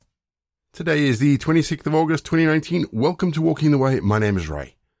Today is the 26th of August 2019. Welcome to Walking the Way. My name is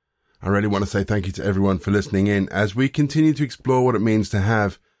Ray. I really want to say thank you to everyone for listening in as we continue to explore what it means to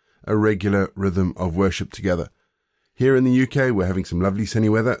have a regular rhythm of worship together. Here in the UK, we're having some lovely sunny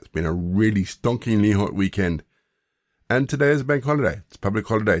weather. It's been a really stonkingly hot weekend. And today is a bank holiday. It's a public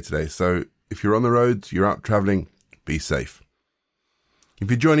holiday today. So if you're on the roads, you're out traveling, be safe.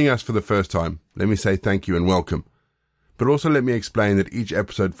 If you're joining us for the first time, let me say thank you and welcome. But also let me explain that each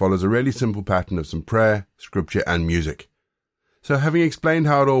episode follows a really simple pattern of some prayer, scripture and music. So having explained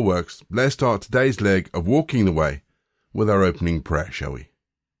how it all works, let's start today's leg of Walking the Way with our opening prayer, shall we?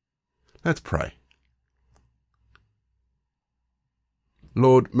 Let's pray.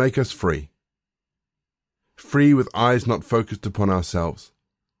 Lord, make us free. Free with eyes not focused upon ourselves.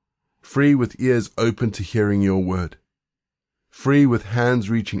 Free with ears open to hearing your word. Free with hands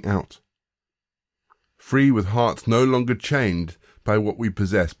reaching out. Free with hearts no longer chained by what we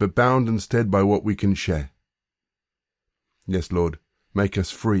possess, but bound instead by what we can share. Yes, Lord, make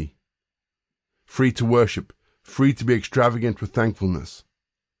us free. Free to worship, free to be extravagant with thankfulness.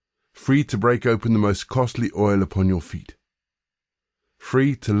 Free to break open the most costly oil upon your feet.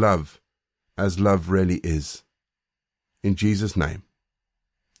 Free to love as love really is. In Jesus' name,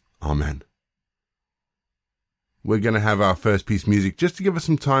 Amen. We're going to have our first piece of music just to give us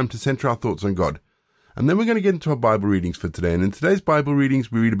some time to center our thoughts on God. And then we're going to get into our Bible readings for today. And in today's Bible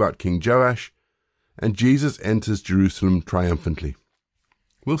readings, we read about King Joash, and Jesus enters Jerusalem triumphantly.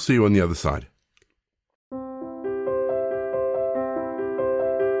 We'll see you on the other side.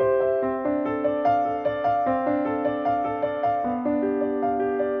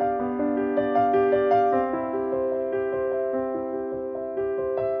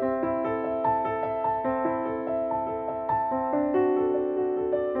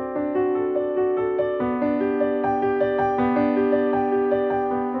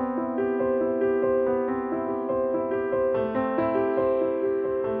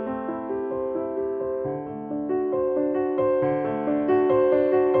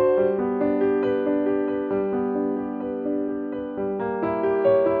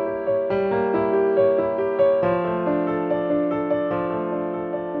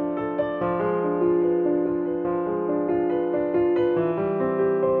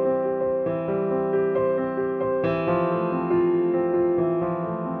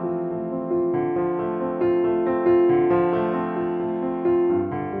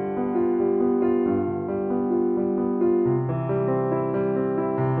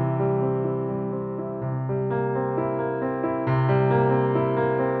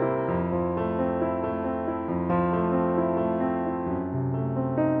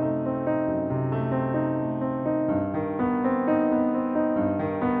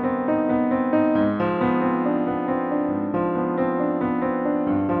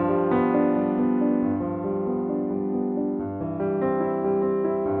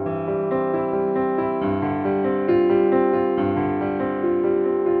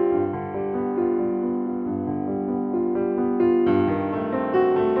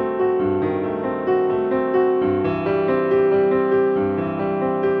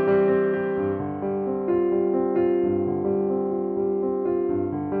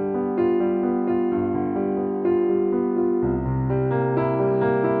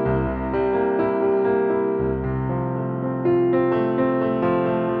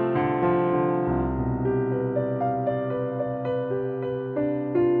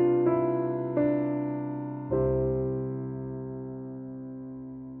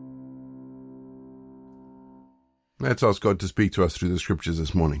 Let's ask God to speak to us through the scriptures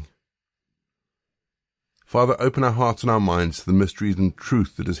this morning. Father, open our hearts and our minds to the mysteries and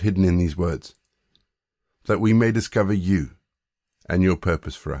truth that is hidden in these words, that we may discover you and your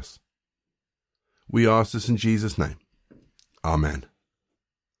purpose for us. We ask this in Jesus' name. Amen.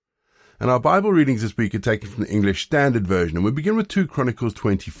 And our Bible readings this week are taken from the English Standard Version, and we begin with 2 Chronicles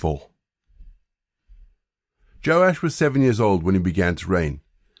 24. Joash was 7 years old when he began to reign,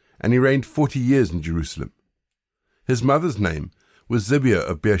 and he reigned 40 years in Jerusalem. His mother's name was Zibiah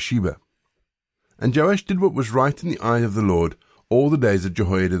of Beersheba. And Joash did what was right in the eye of the Lord all the days of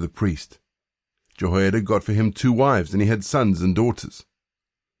Jehoiada the priest. Jehoiada got for him 2 wives, and he had sons and daughters.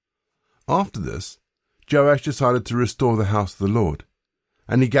 After this, Joash decided to restore the house of the Lord,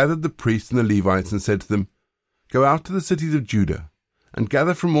 and he gathered the priests and the Levites and said to them, "Go out to the cities of Judah, and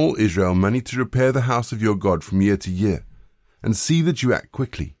gather from all Israel money to repair the house of your God from year to year, and see that you act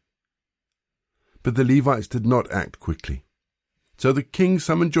quickly." But the Levites did not act quickly. So the king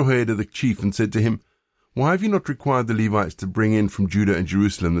summoned Jehoiada the chief and said to him, "Why have you not required the Levites to bring in from Judah and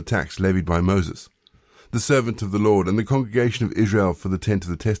Jerusalem the tax levied by Moses, the servant of the Lord, and the congregation of Israel for the tent of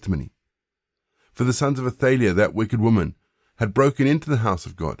the testimony? for the sons of Athaliah, that wicked woman, had broken into the house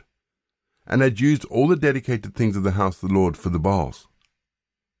of God, and had used all the dedicated things of the house of the Lord for the Baals.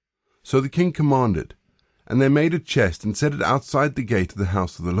 So the king commanded, and they made a chest and set it outside the gate of the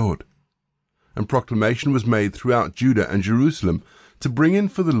house of the Lord. And proclamation was made throughout Judah and Jerusalem to bring in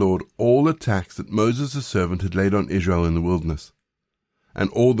for the Lord all the tax that Moses the servant had laid on Israel in the wilderness. And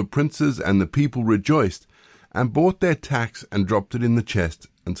all the princes and the people rejoiced, and brought their tax and dropped it in the chest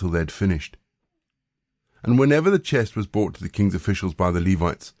until they had finished. And whenever the chest was brought to the king's officials by the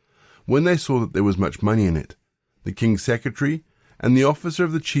Levites, when they saw that there was much money in it, the king's secretary and the officer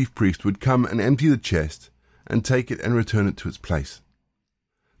of the chief priest would come and empty the chest, and take it and return it to its place.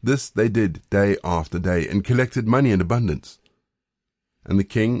 This they did day after day, and collected money in abundance. And the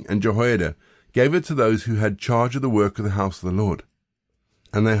king and Jehoiada gave it to those who had charge of the work of the house of the Lord.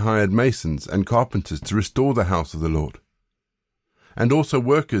 And they hired masons and carpenters to restore the house of the Lord, and also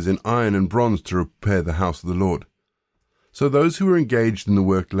workers in iron and bronze to repair the house of the Lord. So those who were engaged in the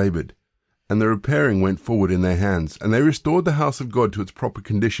work labored, and the repairing went forward in their hands, and they restored the house of God to its proper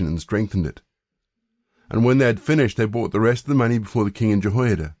condition and strengthened it. And when they had finished, they brought the rest of the money before the king and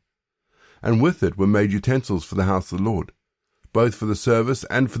Jehoiada. And with it were made utensils for the house of the Lord, both for the service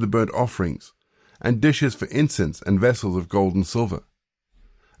and for the burnt offerings, and dishes for incense, and vessels of gold and silver.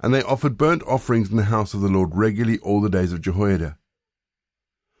 And they offered burnt offerings in the house of the Lord regularly all the days of Jehoiada.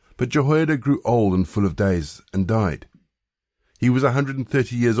 But Jehoiada grew old and full of days, and died. He was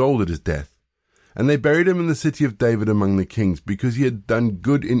 130 years old at his death, and they buried him in the city of David among the kings, because he had done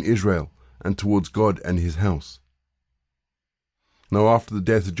good in Israel, and towards God and his house. Now after the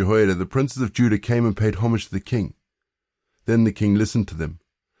death of Jehoiada, the princes of Judah came and paid homage to the king. Then the king listened to them,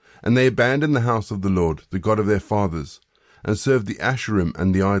 and they abandoned the house of the Lord, the God of their fathers, and served the Asherim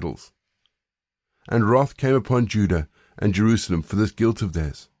and the idols. And wrath came upon Judah and Jerusalem for this guilt of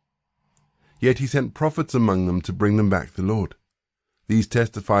theirs. Yet he sent prophets among them to bring them back to the Lord. These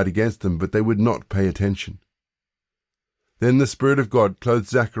testified against them, but they would not pay attention. Then the Spirit of God clothed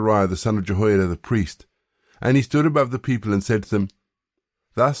Zechariah the son of Jehoiada the priest, and he stood above the people and said to them,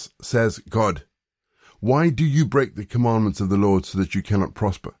 Thus says God, Why do you break the commandments of the Lord so that you cannot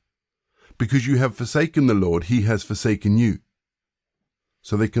prosper? Because you have forsaken the Lord, he has forsaken you.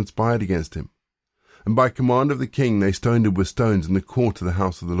 So they conspired against him, and by command of the king they stoned him with stones in the court of the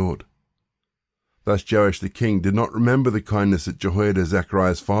house of the Lord. Thus Joash the king did not remember the kindness that Jehoiada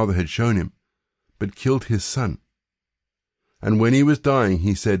Zechariah's father had shown him, but killed his son. And when he was dying,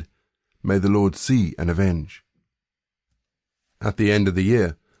 he said, May the Lord see and avenge. At the end of the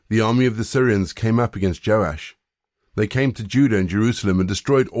year, the army of the Syrians came up against Joash. They came to Judah and Jerusalem and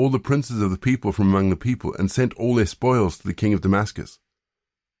destroyed all the princes of the people from among the people, and sent all their spoils to the king of Damascus.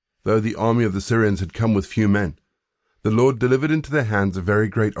 Though the army of the Syrians had come with few men, the Lord delivered into their hands a very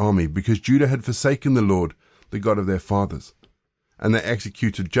great army, because Judah had forsaken the Lord, the God of their fathers, and they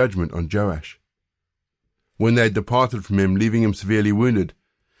executed judgment on Joash. When they had departed from him, leaving him severely wounded,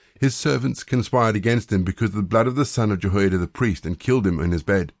 his servants conspired against him because of the blood of the son of Jehoiada the priest, and killed him in his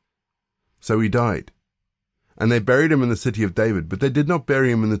bed. So he died. And they buried him in the city of David, but they did not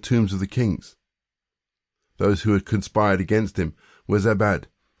bury him in the tombs of the kings. Those who had conspired against him were Zabad,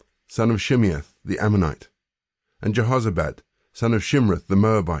 son of Shimeath the Ammonite, and Jehozabad, son of Shimrith the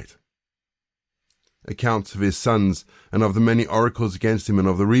Moabite. Accounts of his sons, and of the many oracles against him, and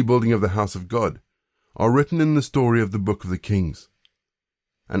of the rebuilding of the house of God, are written in the story of the book of the kings.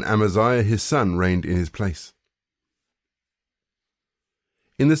 And Amaziah his son reigned in his place.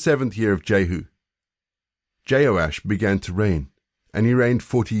 In the 7th year of Jehu, Jehoash began to reign, and he reigned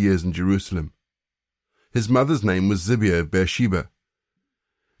 40 years in Jerusalem. His mother's name was Zibiah of Beersheba.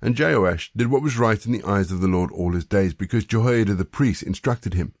 And Jehoash did what was right in the eyes of the Lord all his days, because Jehoiada the priest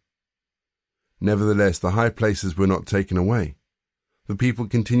instructed him. Nevertheless, the high places were not taken away. The people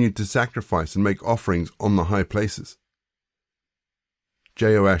continued to sacrifice and make offerings on the high places.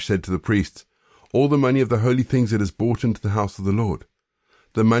 Jehoash said to the priests, All the money of the holy things that is brought into the house of the Lord,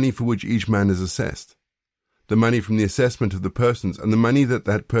 the money for which each man is assessed, the money from the assessment of the persons, and the money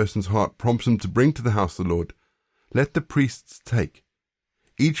that person's heart prompts him to bring to the house of the Lord, let the priests take,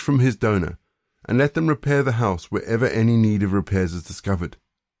 each from his donor, and let them repair the house wherever any need of repairs is discovered.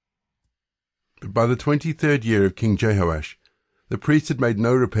 But by the 23rd year of King Jehoash, the priests had made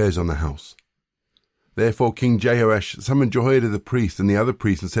no repairs on the house. Therefore King Jehoash summoned Jehoiada the priest and the other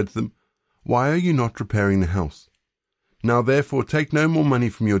priests, and said to them, Why are you not repairing the house? Now therefore take no more money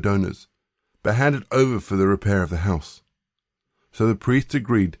from your donors, but hand it over for the repair of the house. So the priests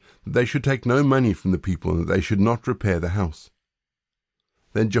agreed that they should take no money from the people, and that they should not repair the house.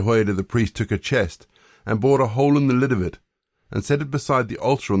 Then Jehoiada the priest took a chest, and bored a hole in the lid of it, and set it beside the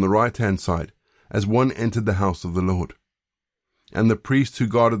altar on the right-hand side, as one entered the house of the Lord. And the priests who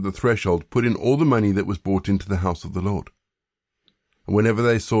guarded the threshold put in all the money that was brought into the house of the Lord. And whenever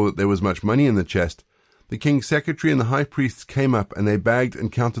they saw that there was much money in the chest, the king's secretary and the high priests came up, and they bagged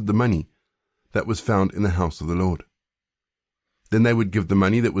and counted the money that was found in the house of the Lord. Then they would give the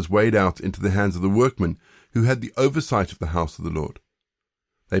money that was weighed out into the hands of the workmen who had the oversight of the house of the Lord.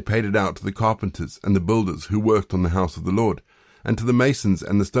 They paid it out to the carpenters and the builders who worked on the house of the Lord, and to the masons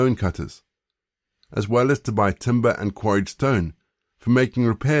and the stone cutters, as well as to buy timber and quarried stone for making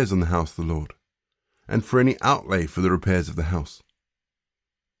repairs on the house of the Lord, and for any outlay for the repairs of the house.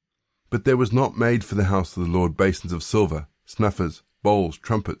 But there was not made for the house of the Lord basins of silver, snuffers, bowls,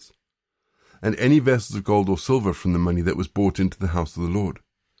 trumpets, and any vessels of gold or silver from the money that was brought into the house of the Lord.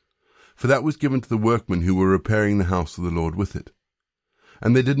 For that was given to the workmen who were repairing the house of the Lord with it.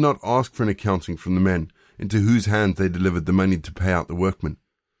 And they did not ask for an accounting from the men into whose hands they delivered the money to pay out the workmen,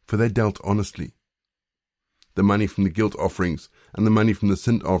 for they dealt honestly. The money from the guilt offerings and the money from the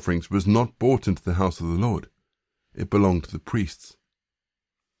sin offerings was not brought into the house of the Lord. It belonged to the priests.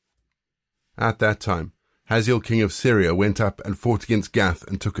 At that time, Hazael king of Syria went up and fought against Gath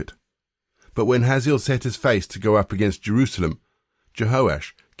and took it. But when Hazael set his face to go up against Jerusalem,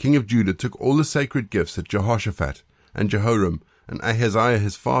 Jehoash king of Judah took all the sacred gifts that Jehoshaphat and Jehoram and Ahaziah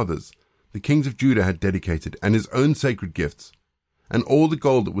his fathers, the kings of Judah, had dedicated, and his own sacred gifts, and all the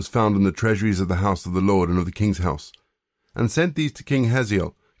gold that was found in the treasuries of the house of the Lord and of the king's house, and sent these to King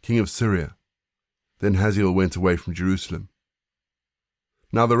Hazael, king of Syria. Then Hazael went away from Jerusalem.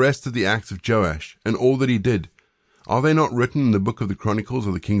 Now the rest of the acts of Joash, and all that he did, are they not written in the book of the Chronicles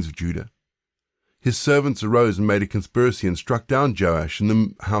of the kings of Judah? His servants arose and made a conspiracy and struck down Joash in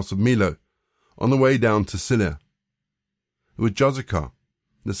the house of Millo, on the way down to Silla. It was Jozachar,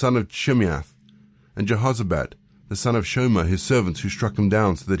 the son of Shimeath, and Jehozabad, the son of Shomer, his servants, who struck him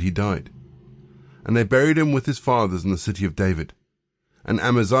down so that he died. And they buried him with his fathers in the city of David, and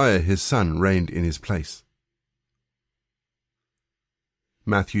Amaziah his son reigned in his place.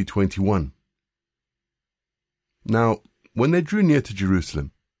 Matthew 21. Now, when they drew near to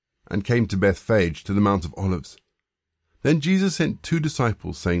Jerusalem, and came to Bethphage, to the Mount of Olives, then Jesus sent 2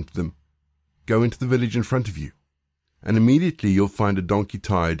 disciples, saying to them, Go into the village in front of you, and immediately you'll find a donkey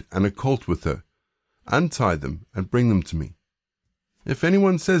tied and a colt with her. Untie them and bring them to me. If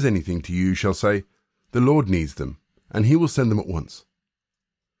anyone says anything to you, you shall say, The Lord needs them, and he will send them at once.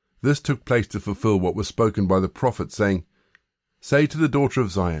 This took place to fulfill what was spoken by the prophet, saying, Say to the daughter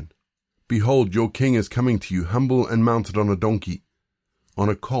of Zion, Behold, your king is coming to you, humble and mounted on a donkey, on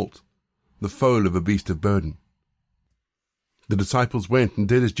a colt, the foal of a beast of burden. The disciples went and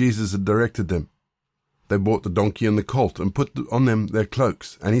did as Jesus had directed them. They bought the donkey and the colt, and put on them their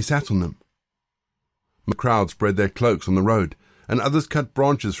cloaks, and he sat on them. The crowd spread their cloaks on the road, and others cut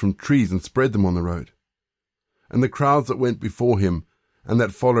branches from trees and spread them on the road. And the crowds that went before him and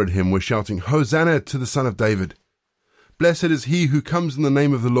that followed him were shouting, Hosanna to the Son of David! Blessed is he who comes in the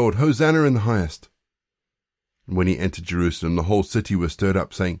name of the Lord! Hosanna in the highest! And when he entered Jerusalem, the whole city was stirred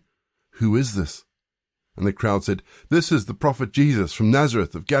up, saying, Who is this? And the crowd said, This is the prophet Jesus from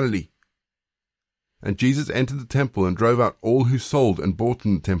Nazareth of Galilee. And Jesus entered the temple and drove out all who sold and bought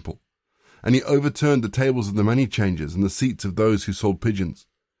in the temple. And he overturned the tables of the money changers and the seats of those who sold pigeons.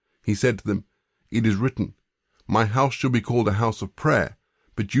 He said to them, It is written, My house shall be called a house of prayer,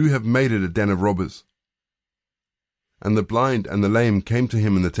 but you have made it a den of robbers. And the blind and the lame came to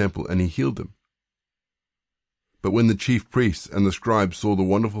him in the temple, and he healed them. But when the chief priests and the scribes saw the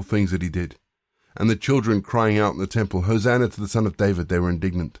wonderful things that he did, and the children crying out in the temple, Hosanna to the Son of David, they were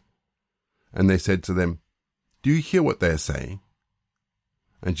indignant. And they said to them, Do you hear what they are saying?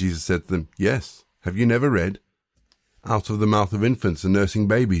 And Jesus said to them, Yes, have you never read? Out of the mouth of infants and nursing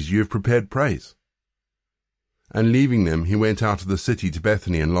babies you have prepared praise. And leaving them, he went out of the city to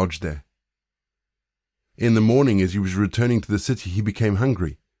Bethany and lodged there. In the morning, as he was returning to the city, he became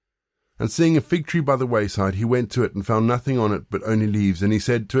hungry. And seeing a fig tree by the wayside, he went to it and found nothing on it but only leaves. And he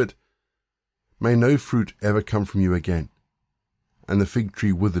said to it, May no fruit ever come from you again. And the fig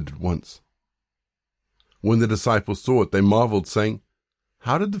tree withered at once. When the disciples saw it, they marveled, saying,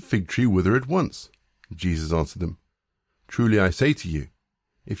 How did the fig tree wither at once? Jesus answered them, Truly I say to you,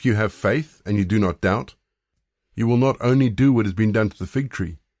 if you have faith and you do not doubt, you will not only do what has been done to the fig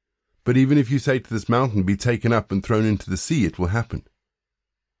tree, but even if you say to this mountain, Be taken up and thrown into the sea, it will happen.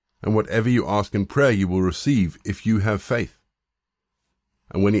 And whatever you ask in prayer you will receive, if you have faith.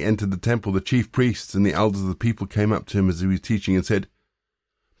 And when he entered the temple, the chief priests and the elders of the people came up to him as he was teaching and said,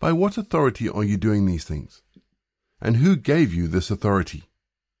 By what authority are you doing these things? And who gave you this authority?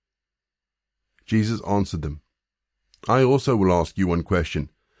 Jesus answered them, I also will ask you one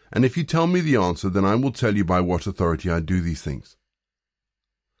question, And if you tell me the answer, then I will tell you by what authority I do these things.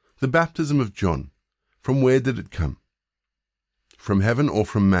 The baptism of John, from where did it come? From heaven or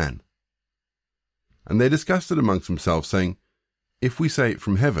from man? And they discussed it amongst themselves, saying, If we say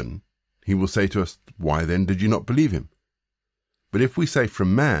from heaven, he will say to us, Why then did you not believe him? But if we say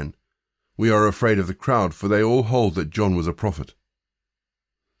from man, we are afraid of the crowd, for they all hold that John was a prophet.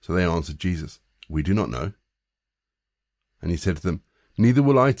 So they answered Jesus, We do not know. And he said to them, Neither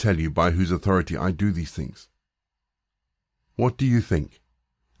will I tell you by whose authority I do these things. What do you think?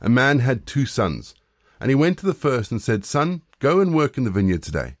 A man had 2 sons, and he went to the first and said, Son, go and work in the vineyard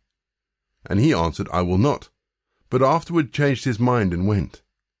today. And he answered, I will not, but afterward changed his mind and went.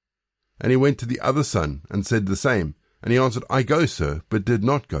 And he went to the other son and said the same, and he answered, I go, sir, but did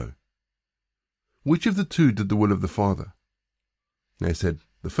not go. Which of the 2 did the will of the Father? And they said,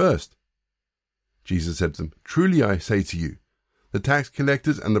 The first. Jesus said to them, Truly I say to you, the tax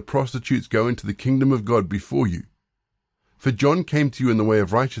collectors and the prostitutes go into the kingdom of God before you. For John came to you in the way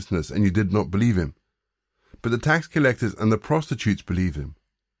of righteousness, and you did not believe him. But the tax collectors and the prostitutes believed him.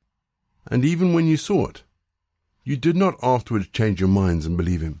 And even when you saw it, you did not afterwards change your minds and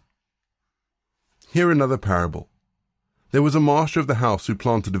believe him. Hear another parable. There was a master of the house who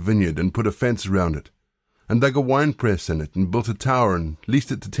planted a vineyard and put a fence around it, and dug a winepress in it, and built a tower and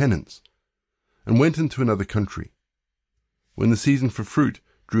leased it to tenants, and went into another country. When the season for fruit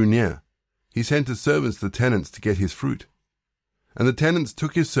drew near, he sent his servants to the tenants to get his fruit. And the tenants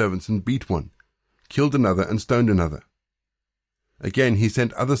took his servants and beat one, killed another, and stoned another. Again he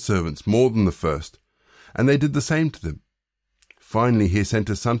sent other servants, more than the first, and they did the same to them. Finally he sent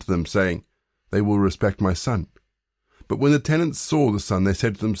his son to them, saying, They will respect my son. But when the tenants saw the son, they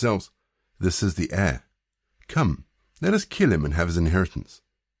said to themselves, This is the heir. Come, let us kill him and have his inheritance.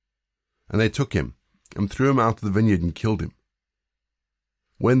 And they took him, and threw him out of the vineyard and killed him.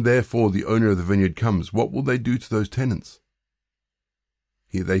 When therefore the owner of the vineyard comes, what will they do to those tenants?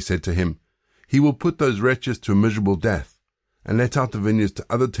 They said to him, He will put those wretches to a miserable death, and let out the vineyards to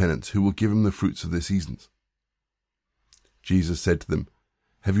other tenants who will give him the fruits of their seasons. Jesus said to them,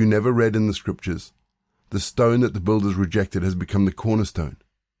 Have you never read in the Scriptures, The stone that the builders rejected has become the cornerstone.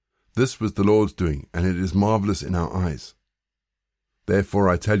 This was the Lord's doing, and it is marvelous in our eyes. Therefore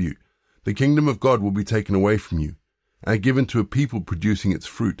I tell you, the kingdom of God will be taken away from you, and given to a people producing its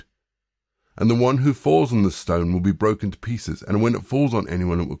fruit. And the one who falls on this stone will be broken to pieces, and when it falls on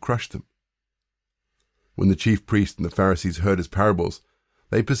anyone it will crush them. When the chief priests and the Pharisees heard his parables,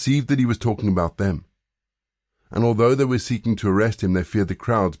 they perceived that he was talking about them. And although they were seeking to arrest him, they feared the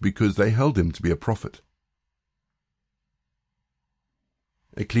crowds, because they held him to be a prophet.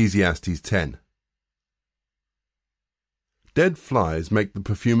 Ecclesiastes 10. Dead flies make the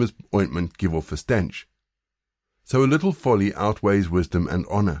perfumer's ointment give off a stench. So a little folly outweighs wisdom and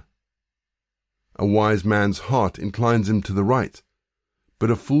honor. A wise man's heart inclines him to the right, but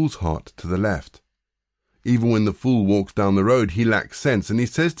a fool's heart to the left. Even when the fool walks down the road, he lacks sense, and he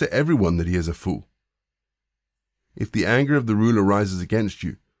says to everyone that he is a fool. If the anger of the ruler rises against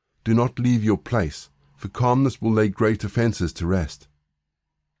you, do not leave your place, for calmness will lay great offenses to rest.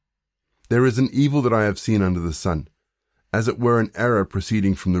 There is an evil that I have seen under the sun, as it were an error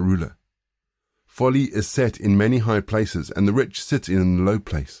proceeding from the ruler. Folly is set in many high places, and the rich sit in a low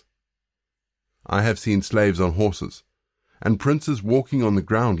place. I have seen slaves on horses, and princes walking on the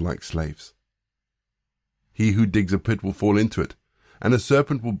ground like slaves. He who digs a pit will fall into it, and a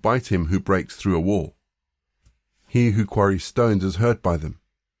serpent will bite him who breaks through a wall. He who quarries stones is hurt by them,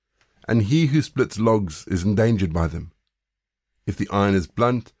 and he who splits logs is endangered by them. If the iron is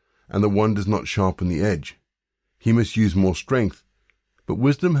blunt, and the one does not sharpen the edge, he must use more strength, but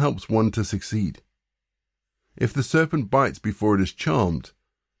wisdom helps one to succeed. If the serpent bites before it is charmed,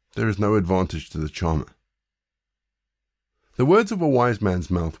 there is no advantage to the charmer. The words of a wise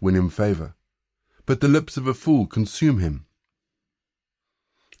man's mouth win him favor, but the lips of a fool consume him.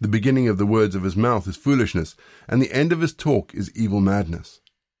 The beginning of the words of his mouth is foolishness, and the end of his talk is evil madness.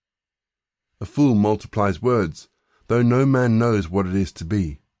 A fool multiplies words, though no man knows what it is to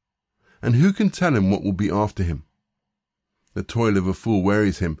be. And who can tell him what will be after him? The toil of a fool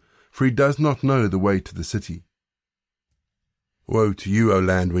wearies him, for he does not know the way to the city. Woe to you, O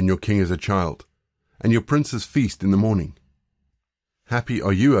land, when your king is a child, and your princes feast in the morning. Happy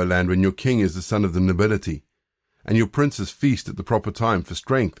are you, O land, when your king is the son of the nobility, and your princes feast at the proper time for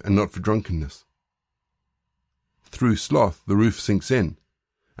strength and not for drunkenness. Through sloth the roof sinks in,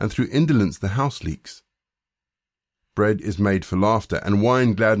 and through indolence the house leaks. Bread is made for laughter, and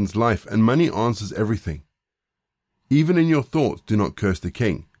wine gladdens life, and money answers everything. Even in your thoughts do not curse the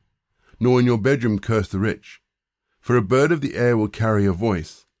king, nor in your bedroom curse the rich, for a bird of the air will carry your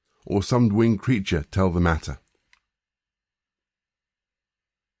voice, or some winged creature tell the matter.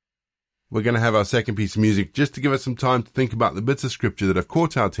 We're going to have our second piece of music just to give us some time to think about the bits of scripture that have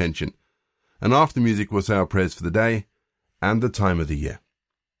caught our attention, and after music we'll say our prayers for the day and the time of the year.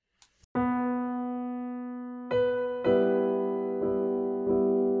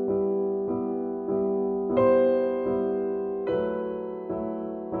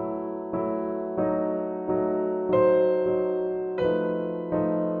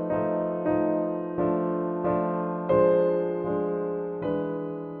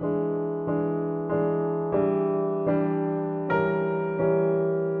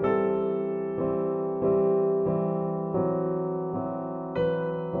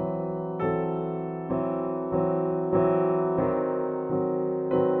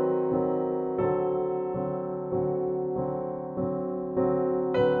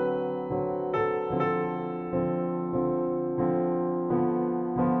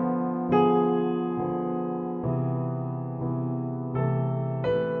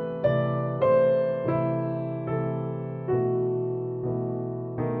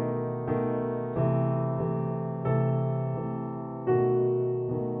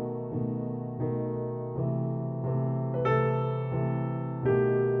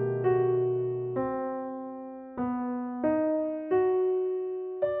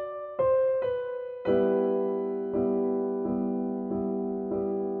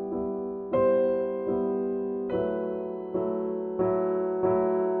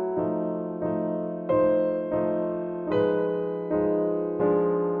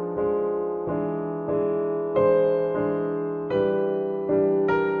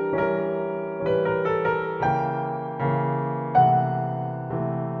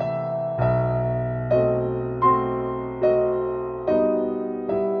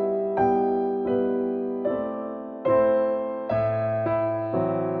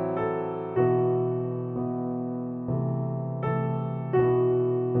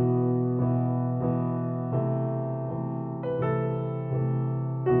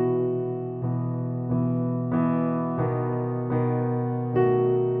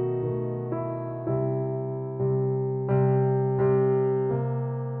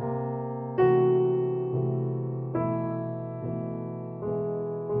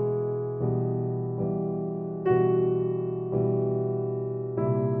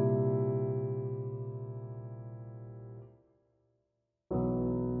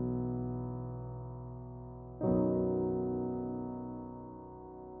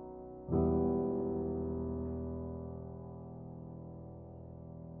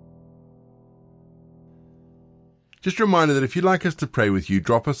 Just a reminder that if you'd like us to pray with you,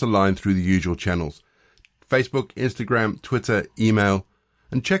 drop us a line through the usual channels: Facebook, Instagram, Twitter, email,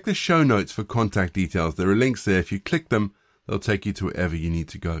 and check the show notes for contact details. There are links there. If you click them, they'll take you to wherever you need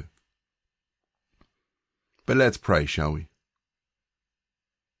to go. But let's pray, shall we?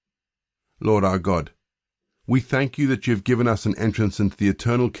 Lord our God, we thank you that you have given us an entrance into the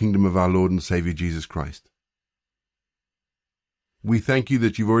eternal kingdom of our Lord and Saviour Jesus Christ. We thank you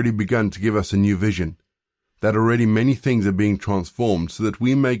that you've already begun to give us a new vision, that already many things are being transformed so that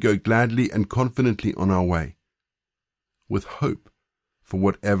we may go gladly and confidently on our way, with hope for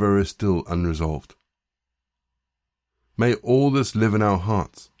whatever is still unresolved. May all this live in our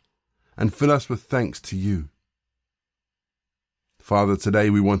hearts and fill us with thanks to you. Father,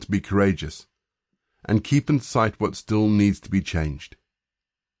 today we want to be courageous and keep in sight what still needs to be changed.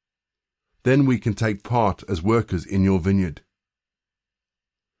 Then we can take part as workers in your vineyard.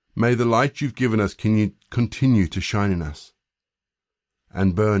 May the light you've given us continue to shine in us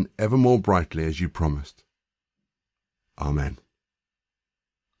and burn ever more brightly as you promised. Amen.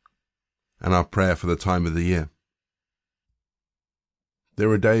 And our prayer for the time of the year. There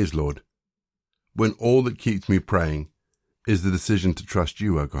are days, Lord, when all that keeps me praying is the decision to trust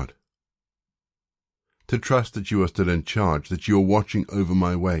you, O God. To trust that you are still in charge, that you are watching over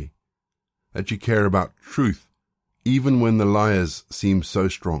my way, that you care about truth even when the liars seem so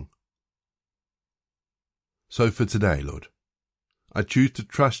strong. So for today, Lord, I choose to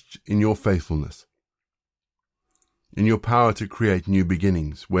trust in your faithfulness, in your power to create new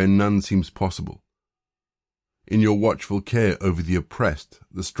beginnings where none seems possible, in your watchful care over the oppressed,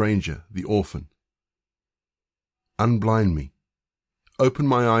 the stranger, the orphan. Unblind me, open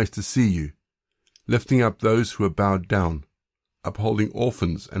my eyes to see you, lifting up those who are bowed down, upholding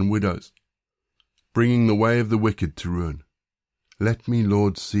orphans and widows, bringing the way of the wicked to ruin. Let me,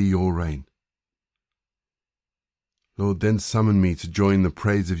 Lord, see your reign. Lord, then summon me to join the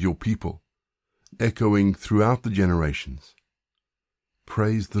praise of your people, echoing throughout the generations.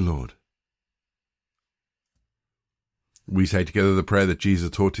 Praise the Lord. We say together the prayer that Jesus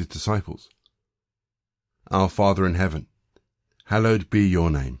taught his disciples. Our Father in heaven, hallowed be your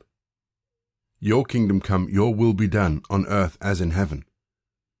name. Your kingdom come, your will be done on earth as in heaven.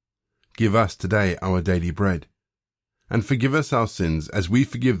 Give us today our daily bread, and forgive us our sins as we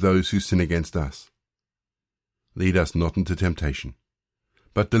forgive those who sin against us. Lead us not into temptation,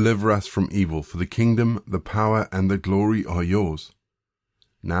 but deliver us from evil, for the kingdom, the power, and the glory are yours,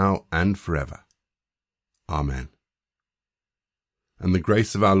 now and forever. Amen. And the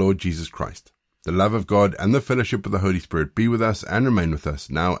grace of our Lord Jesus Christ, the love of God, and the fellowship of the Holy Spirit be with us and remain with us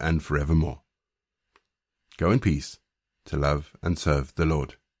now and forevermore. Go in peace to love and serve the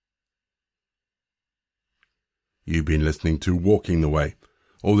Lord. You've been listening to Walking the Way.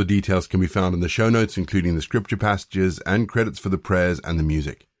 All the details can be found in the show notes, including the scripture passages and credits for the prayers and the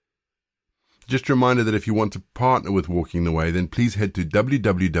music. Just a reminder that if you want to partner with Walking the Way, then please head to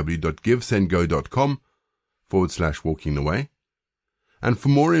www.givesendgo.com/Walking the Way. And for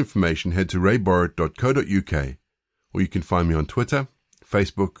more information, head to rayborrett.co.uk, or you can find me on Twitter,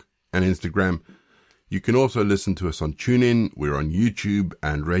 Facebook, and Instagram. You can also listen to us on TuneIn, we're on YouTube,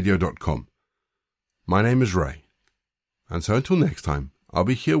 and radio.com. My name is Ray, and so until next time, I'll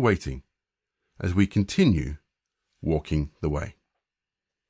be here waiting as we continue walking the way.